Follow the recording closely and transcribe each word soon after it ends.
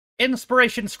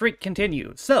inspiration streak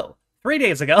continues. So, 3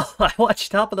 days ago, I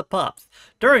watched Top of the Pops.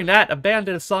 During that, a band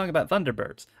did a song about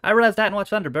Thunderbirds. I realized I hadn't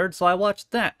watched Thunderbirds, so I watched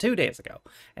that 2 days ago.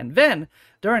 And then,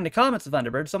 during the comments of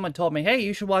Thunderbirds, someone told me, hey,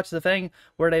 you should watch the thing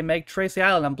where they make Tracy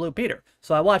Island on Blue Peter.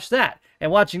 So I watched that,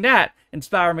 and watching that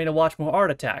inspired me to watch more Art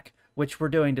Attack, which we're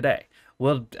doing today.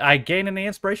 Will I gain any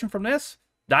inspiration from this?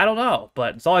 I don't know,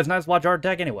 but it's always nice to watch Art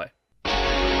Attack anyway.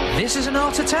 This is an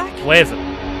Art Attack? Wait, is it?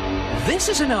 This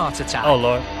is an Art Attack. Oh,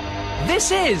 Lord.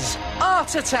 This is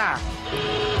Art Attack.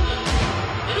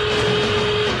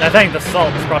 I think the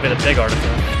salt is probably the big Art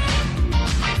Attack.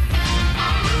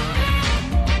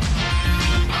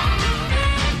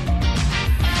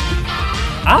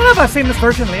 I don't know if I've seen this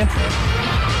version in the intro.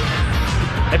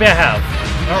 Maybe I have.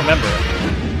 I don't remember it.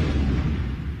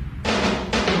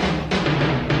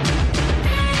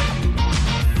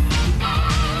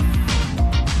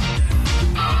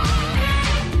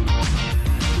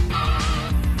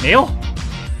 Neil?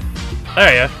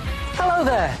 There you are. Hello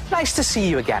there. Nice to see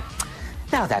you again.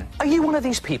 Now then, are you one of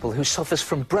these people who suffers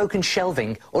from broken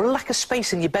shelving or a lack of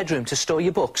space in your bedroom to store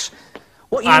your books?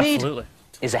 What you Absolutely. need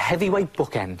is a heavyweight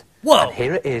bookend. Whoa! And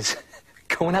here it is.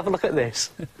 Go and have a look at this.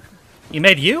 You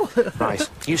made you? Right,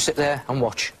 you sit there and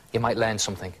watch. You might learn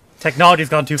something. Technology's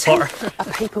gone too far. Take a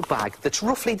paper bag that's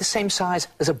roughly the same size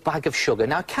as a bag of sugar.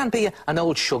 Now, it can be an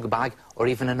old sugar bag or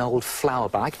even an old flour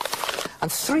bag. And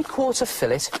 3/4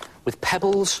 fill it with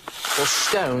pebbles or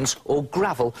stones or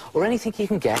gravel or anything you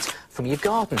can get from your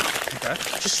garden. Okay.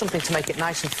 Just something to make it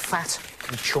nice and fat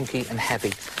and chunky and heavy.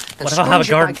 Then What if I have a squeeze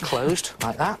your garden? bag closed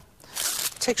like that.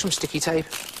 Take some sticky tape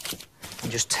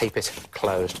and just tape it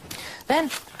closed.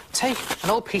 Then take an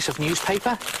old piece of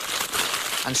newspaper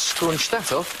and scrunch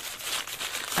that up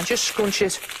and just scrunch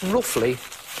it roughly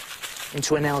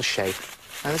into an L shape.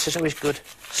 Now this is always good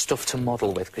stuff to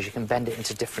model with because you can bend it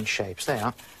into different shapes. There you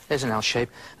are. There's an L shape.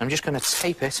 I'm just going to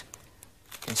tape it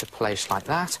into place like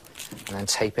that and then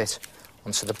tape it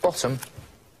onto the bottom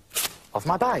of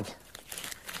my bag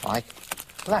like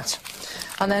that.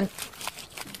 And then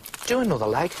do another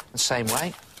leg the same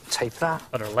way. Tape that.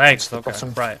 Other legs, onto the okay,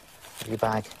 bottom right. of your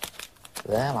bag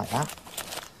there like that.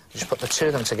 Just put the two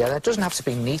of them together. It doesn't have to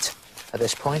be neat at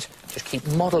this point. Just keep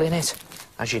modelling it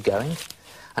as you're going.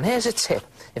 And here's a tip.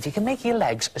 If you can make your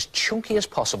legs as chunky as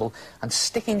possible and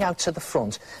sticking out to the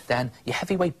front, then your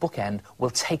heavyweight bookend will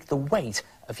take the weight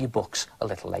of your books a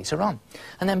little later on.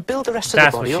 And then build the rest of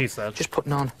the body up, just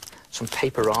putting on some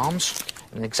paper arms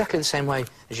in exactly the same way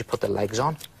as you put the legs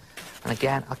on. And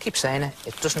again, I'll keep saying it,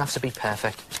 it doesn't have to be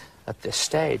perfect at this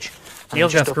stage. And You'll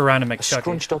just go around and make a Chucky.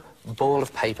 scrunched up ball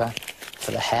of paper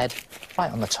for the head,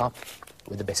 right on the top,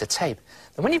 with a bit of tape.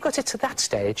 Then when you've got it to that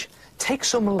stage, take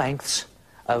some lengths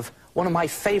of one of my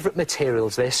favourite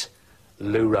materials, this,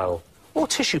 loo roll, or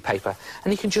tissue paper,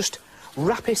 and you can just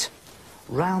wrap it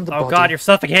round the body. Oh God, you're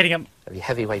suffocating him. Of your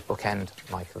heavyweight bookend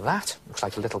like that. Looks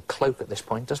like a little cloak at this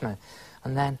point, doesn't it?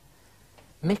 And then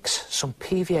mix some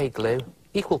PVA glue,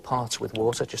 equal parts with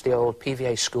water, just the old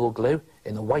PVA school glue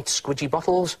in the white squidgy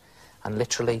bottles, and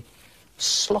literally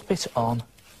slop it on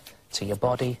to your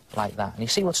body like that. And you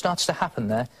see what starts to happen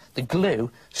there? The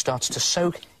glue starts to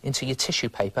soak into your tissue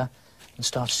paper and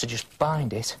starts to just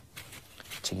bind it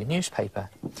to your newspaper.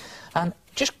 And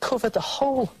just cover the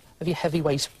whole of your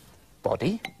heavyweight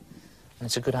body. And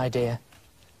it's a good idea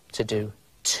to do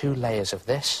 2 layers of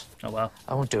this. Oh, wow.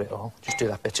 I won't do it all, just do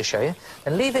that bit to show you.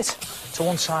 Then leave it to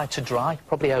one side to dry,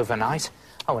 probably overnight.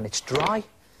 Oh, when it's dry,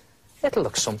 it'll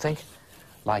look something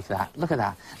like that. Look at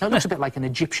that. Now, it looks a bit like an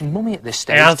Egyptian mummy at this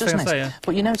stage, Yeah, I was doesn't gonna it? say, yeah.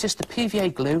 But you notice the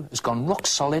PVA glue has gone rock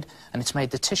solid, and it's made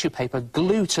the tissue paper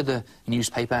glue to the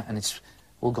newspaper, and it's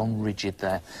all gone rigid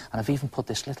there. And I've even put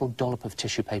this little dollop of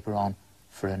tissue paper on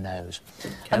for a nose.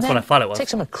 That's what I thought it was. Take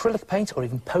some acrylic paint or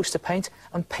even poster paint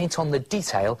and paint on the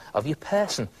detail of your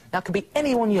person. Now, it can be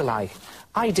anyone you like.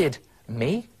 I did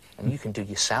me, and you can do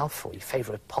yourself or your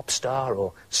favourite pop star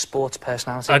or sports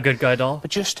personality. A good guy doll.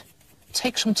 But just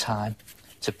take some time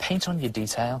to paint on your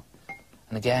detail.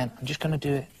 And again, I'm just going to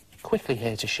do it quickly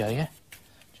here to show you.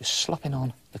 Just slopping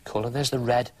on the colour. There's the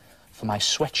red for my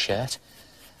sweatshirt.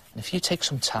 And if you take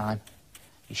some time,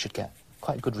 you should get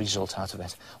quite a good result out of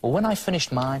it. Well, when I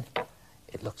finished mine,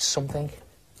 it looked something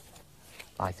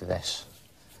like this.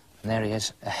 And there he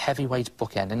is, a heavyweight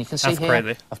bookend. And you can see That's here,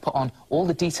 crazy. I've put on all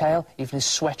the detail, even his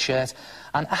sweatshirt.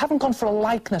 And I haven't gone for a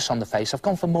likeness on the face. I've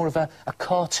gone for more of a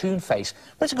cartoon face.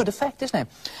 But it's a good effect, isn't it?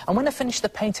 And when I finished the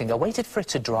painting, I waited for it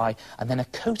to dry, and then I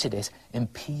coated it in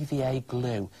PVA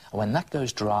glue. And when that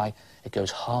goes dry, it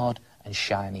goes hard and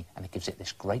shiny, and it gives it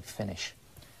this great finish.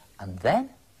 And then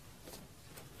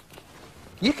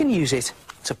you can use it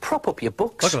to prop up your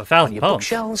books Look at the 1,000 on your poems.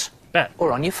 bookshelves Bet.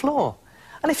 or on your floor.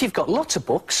 And if you've got lots of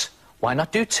books, why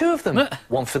not do 2 of them,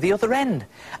 one for the other end?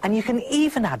 And you can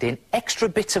even add in extra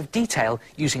bits of detail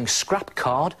using scrap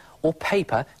card or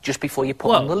paper just before you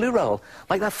put on the loo roll,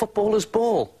 like that footballer's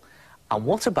ball. And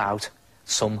what about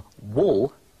some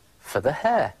wool for the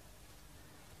hair?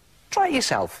 Try it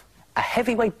yourself. A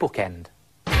heavyweight bookend.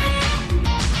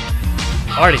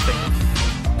 Already thinking.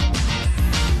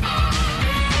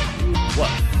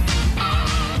 What?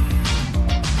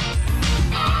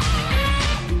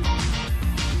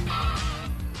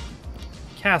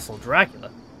 Castle Dracula.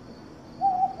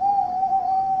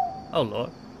 Oh,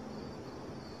 Lord.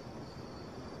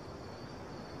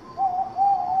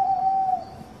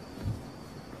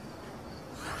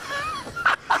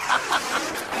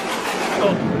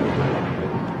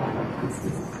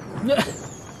 I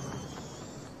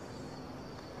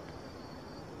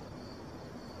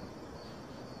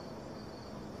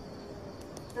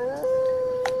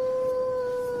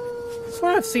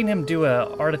swear I've seen him do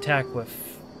a art attack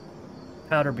with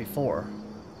powder before.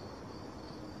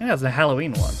 I think that was the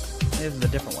Halloween one. This is a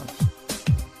different one.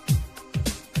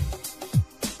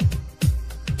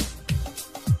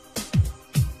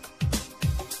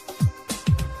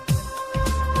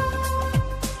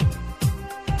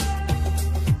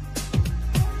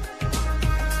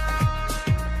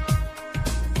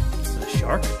 Is it a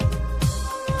shark?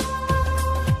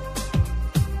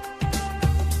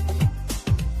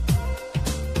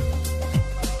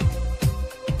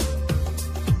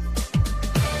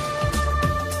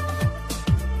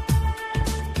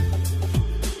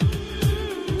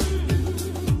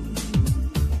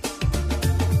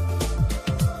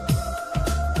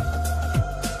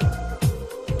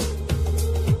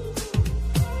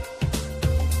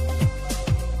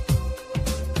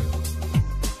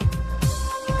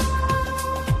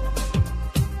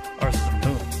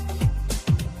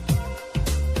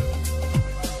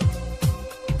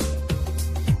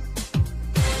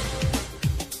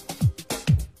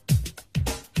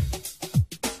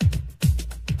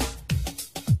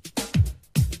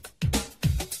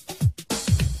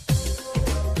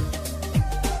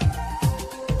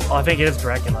 Oh, I think it is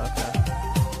Dracula. Okay.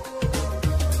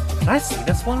 Did I see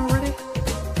this one already?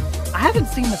 I haven't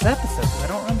seen this episode because I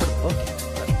don't remember the book yet,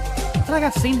 but I feel like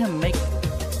I've seen him make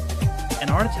an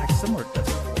art attack similar to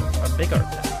this before. A big art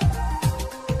attack.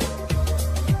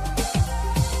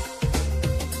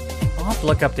 I'll have to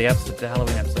look up the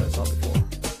Halloween episode I saw before.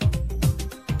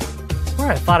 I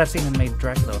swear I thought I've seen him make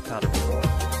Dracula with powder before.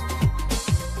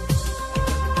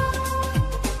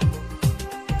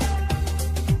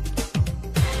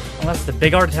 Unless the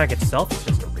big art attack itself is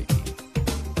just a repeat.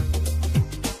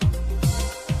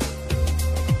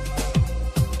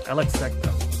 I look sick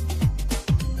though.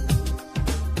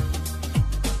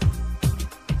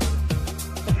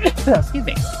 Excuse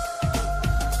me.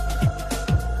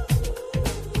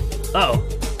 Uh-oh.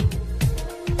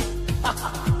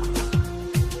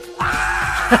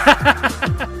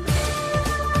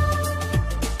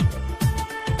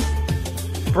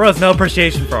 Bro has no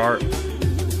appreciation for art.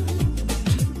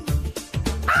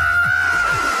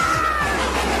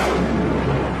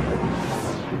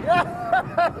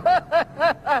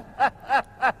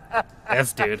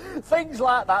 Yes, dude. Things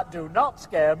like that do not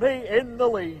scare me in the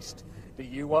least. Do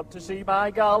you want to see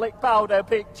my garlic powder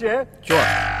picture? Sure.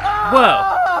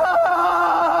 Whoa!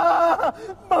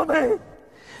 Mummy!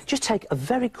 Just take a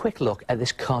very quick look at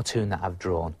this cartoon that I've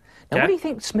drawn. Now, Okay. what do you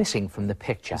think's missing from the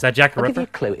picture? Is that Jack the I'll give you a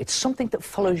Ripper? clue. It's something that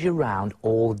follows you around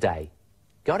all day.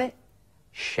 Got it?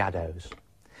 Shadows.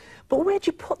 But where'd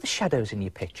you put the shadows in your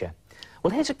picture?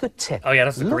 Well, here's a good tip. Oh, yeah,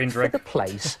 that's the Look green for drink. the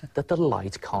place that the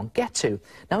light can't get to.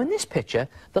 Now, in this picture,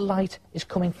 the light is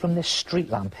coming from this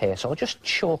street lamp here, so I'll just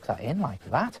chalk that in like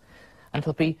that, and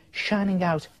it'll be shining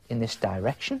out in this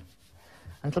direction,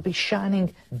 and it'll be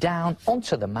shining down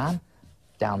onto the man,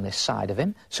 down this side of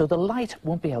him, so the light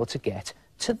won't be able to get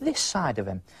to this side of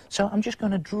him. So I'm just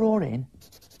going to draw in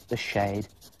the shade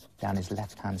down his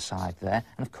left-hand side there,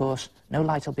 and of course, no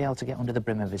light will be able to get under the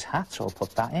brim of his hat, so I'll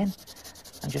put that in.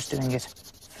 I'm just doing it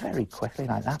very quickly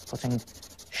like that, putting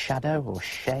shadow or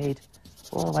shade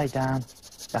all the way down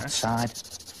that side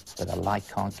where the light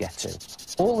can't get to.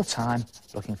 All the time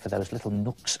looking for those little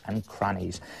nooks and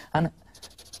crannies. And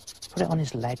put it on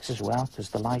his legs as well, because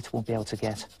the light won't be able to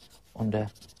get under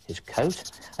his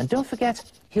coat. And don't forget,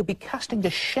 he'll be casting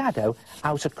a shadow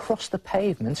out across the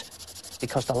pavement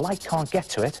because the light can't get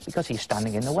to it because he's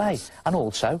standing in the way. And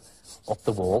also up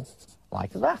the wall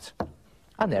like that.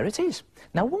 And there it is.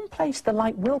 Now, one place the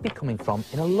light will be coming from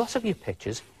in a lot of your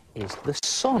pictures is the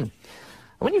sun. And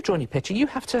when you've drawn your picture, you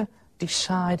have to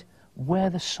decide where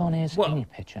the sun is in your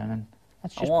picture. And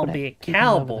Let's I just wanna put be it a peeking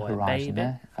over the cowboy, horizon baby.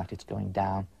 there. In fact, it's going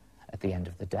down at the end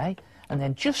of the day. And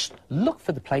then just look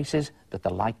for the places that the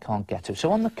light can't get to.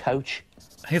 So on the coach,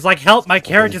 He's like, help, my it'll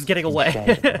carriage be is getting in away. shade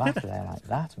at the back there like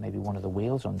that. Maybe one of the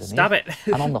wheels underneath. Stop it.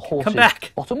 And on the Come horse's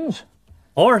back. bottoms,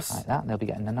 Horse. like that. And they'll be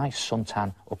getting a nice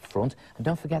suntan up front. And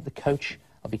don't forget the coach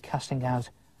will be casting out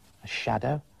a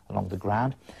shadow along the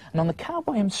ground. And on the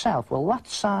cowboy himself, well, that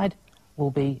side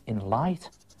will be in light,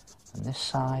 and this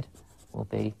side will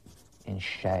be in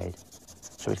shade.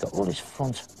 So he's got all his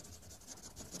front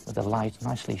with the light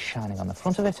nicely shining on the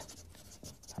front of it,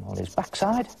 and all his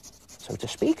backside, so to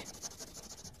speak,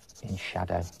 in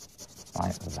shadow,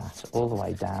 like that, all the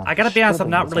way down. I gotta be honest, I'm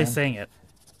Scribbling not it really in. seeing it.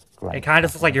 Great. It kinda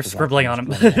looks like you're Don't forget scribbling on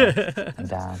him. scribbling down and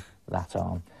down that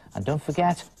arm. And don't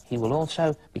forget, he will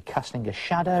also be casting a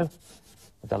shadow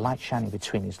with the light shining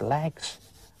between his legs,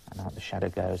 and out the shadow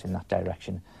goes in that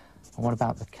direction. And what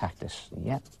about the cactus?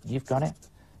 Yep, you've got it.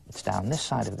 It's down this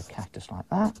side of the cactus like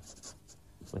that,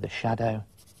 with a shadow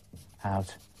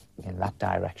out in that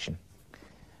direction.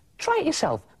 Try it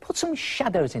yourself. Put some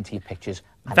shadows into your pictures.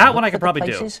 And That look one I for could the probably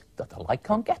do. places that the light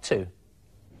can't get to.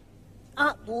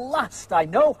 At last I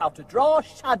know how to draw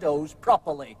shadows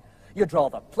properly. You draw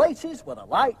the places where the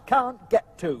light can't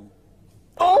get to.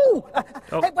 Oh!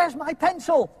 Oh. Hey, where's my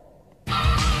pencil?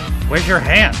 Where's your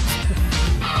hand?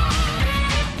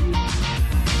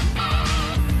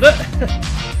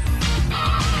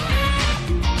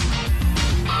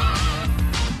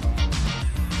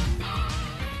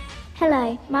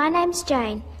 Hello, my name's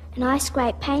Jane, and I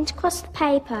scrape paint across the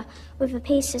paper with a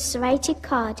piece of serrated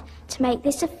card to make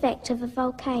this effect of a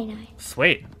volcano.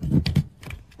 Sweet.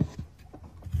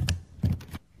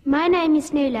 My name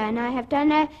is Nula, and I have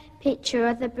done a picture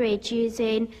of the bridge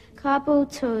using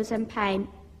cardboard tools and paint.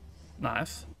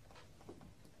 Nice.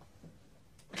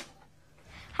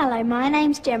 Hello, my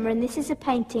name's Gemma, and this is a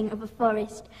painting of a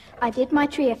forest. I did my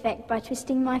tree effect by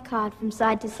twisting my card from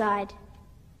side to side.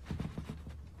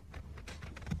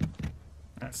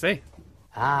 Let's see.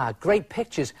 Ah, great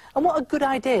pictures. And what a good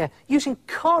idea, using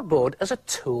cardboard as a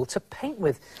tool to paint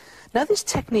with. Now, this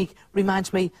technique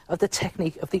reminds me of the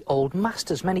technique of the old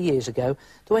masters many years ago,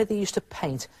 the way they used to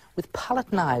paint with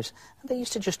palette knives. And they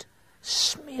used to just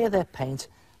smear their paint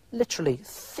literally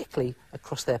thickly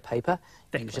across their paper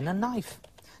using a knife.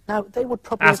 Now, they would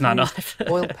probably That's have not a used knife.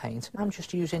 oil paint. I'm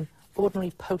just using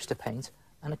ordinary poster paint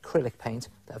and acrylic paint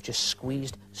that I've just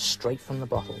squeezed straight from the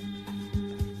bottle.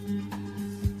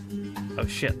 Oh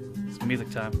shit. It's music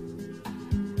time.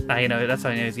 Ah, you know, that's how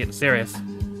you know he's getting serious.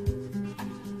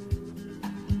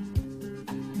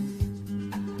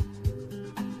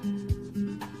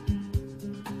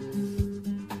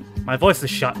 My voice is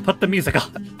shut. Put the music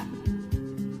on.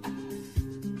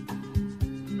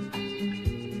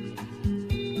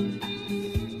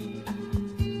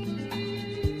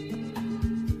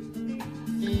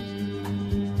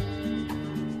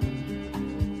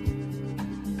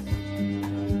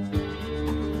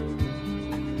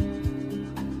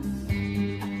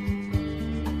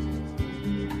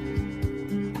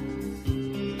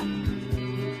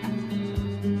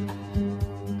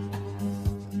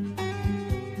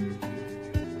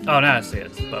 Oh, now I see it.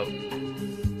 It's a boat.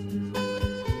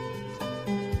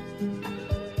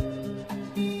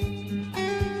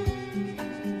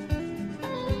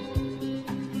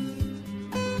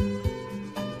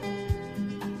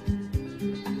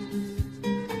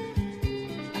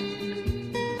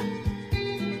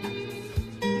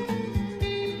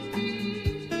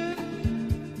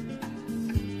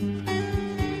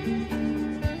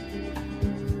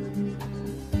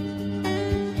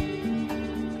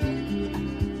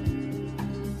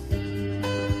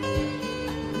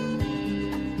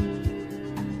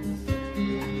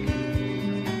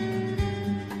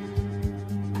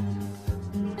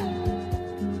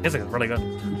 Music is really good.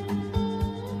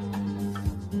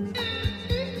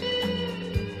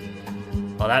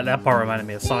 Oh, that part reminded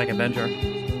me of Sonic Adventure.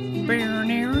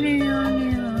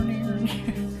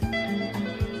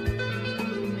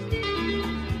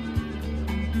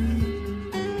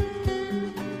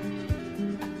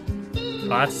 Oh,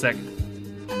 that's sick.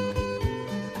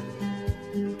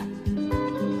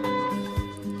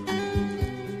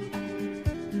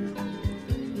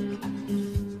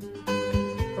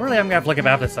 Really, I'm gonna have to look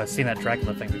about this. I've seen that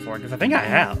Dracula thing before, because I think I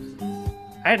have.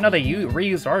 I didn't know they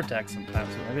reused art text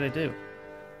sometimes, so maybe they do.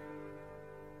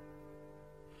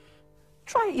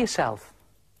 Try it yourself.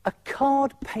 A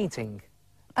card painting.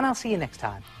 And I'll see you next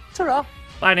time. Ta-ra!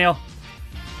 Bye, Neil.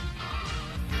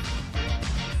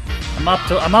 I'm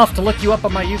off to look you up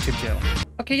on my YouTube channel.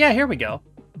 Okay, yeah, here we go.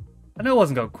 I knew it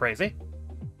wasn't going crazy.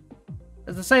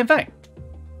 It's the same thing.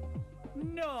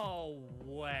 No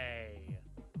way.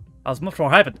 I was much more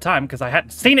hype at the time because I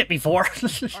hadn't seen it before.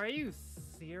 Are you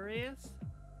serious?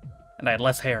 And I had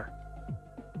less hair.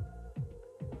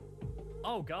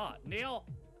 Oh god, Neil.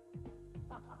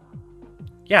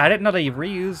 Yeah, I didn't know they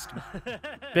reused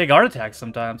big art attacks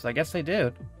sometimes. I guess they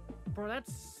did. Bro,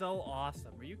 that's so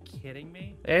awesome. Are you kidding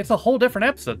me? It's a whole different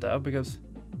episode, though, because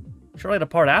surely the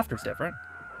part after is different.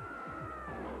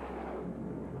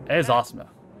 It is awesome, though.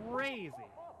 Crazy.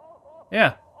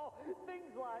 Yeah.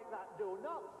 Things like that do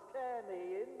not scare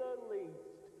me in the least.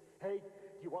 Hey,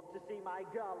 do you want to see my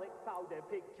garlic powder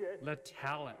picture? The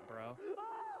talent, bro.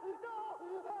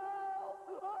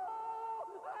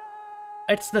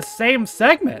 It's the same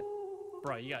segment.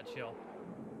 Bro, you gotta chill.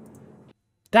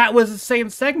 That was the same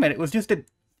segment. It was just a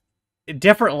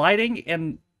different lighting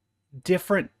and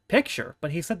different picture,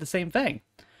 but he said the same thing.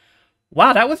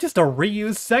 Wow, that was just a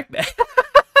reused segment.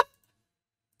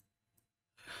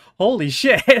 Holy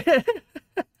shit.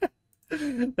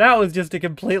 That was just a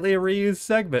completely reused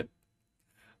segment.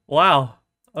 Wow.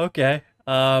 Okay.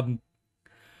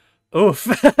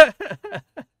 Oof. I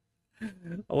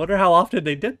wonder how often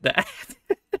they did that.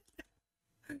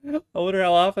 I wonder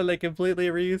how often they completely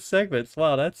reuse segments.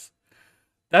 Wow, that's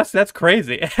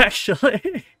crazy,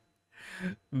 actually.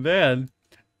 Man.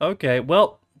 Okay,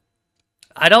 well,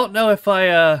 I don't know if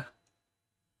I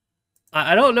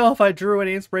don't know if I drew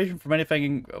any inspiration from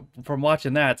anything from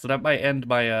watching that, so that might end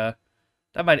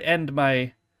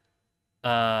my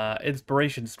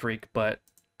inspiration streak, but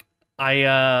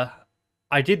I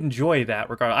did enjoy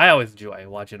that regardless. I always enjoy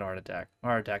watching Art Attack.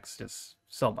 Art Attack's just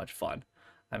so much fun.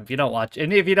 I mean, if you don't watch,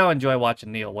 and if you don't enjoy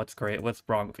watching Neil, what's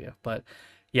wrong with you? But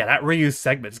yeah, that reuse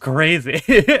segment's crazy.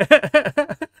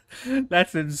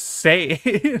 That's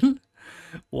insane.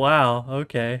 Wow.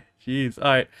 Okay. Jeez. All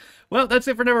right. Well, that's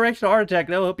it for Never Reaction to Art Attack,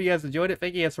 though. Hope you guys enjoyed it.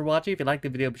 Thank you guys for watching. If you liked the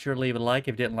video, be sure to leave a like.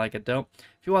 If you didn't like it, don't.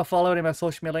 If you want to follow any of my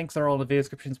social media links, they're all in the video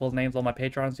description, as well as names on my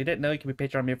Patreon. So you didn't know, you can be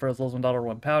Patreon me for as low as $1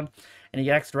 or £1. And you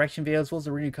get extra direction videos, as well as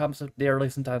the review comments of the early,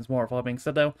 sometimes more. With all being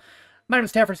said, though, my name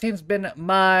is Taffers. It's been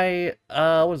my,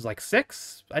 what was it, like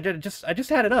 6? I just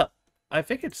had it up. I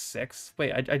think it's 6.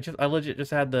 Wait, I legit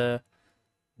just had the,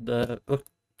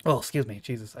 oh, excuse me,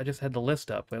 Jesus. I just had the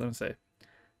list up. Wait, let me see.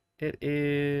 It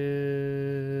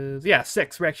is, yeah,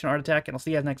 6 Reaction Art Attack, and I'll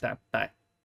see you guys next time. Bye.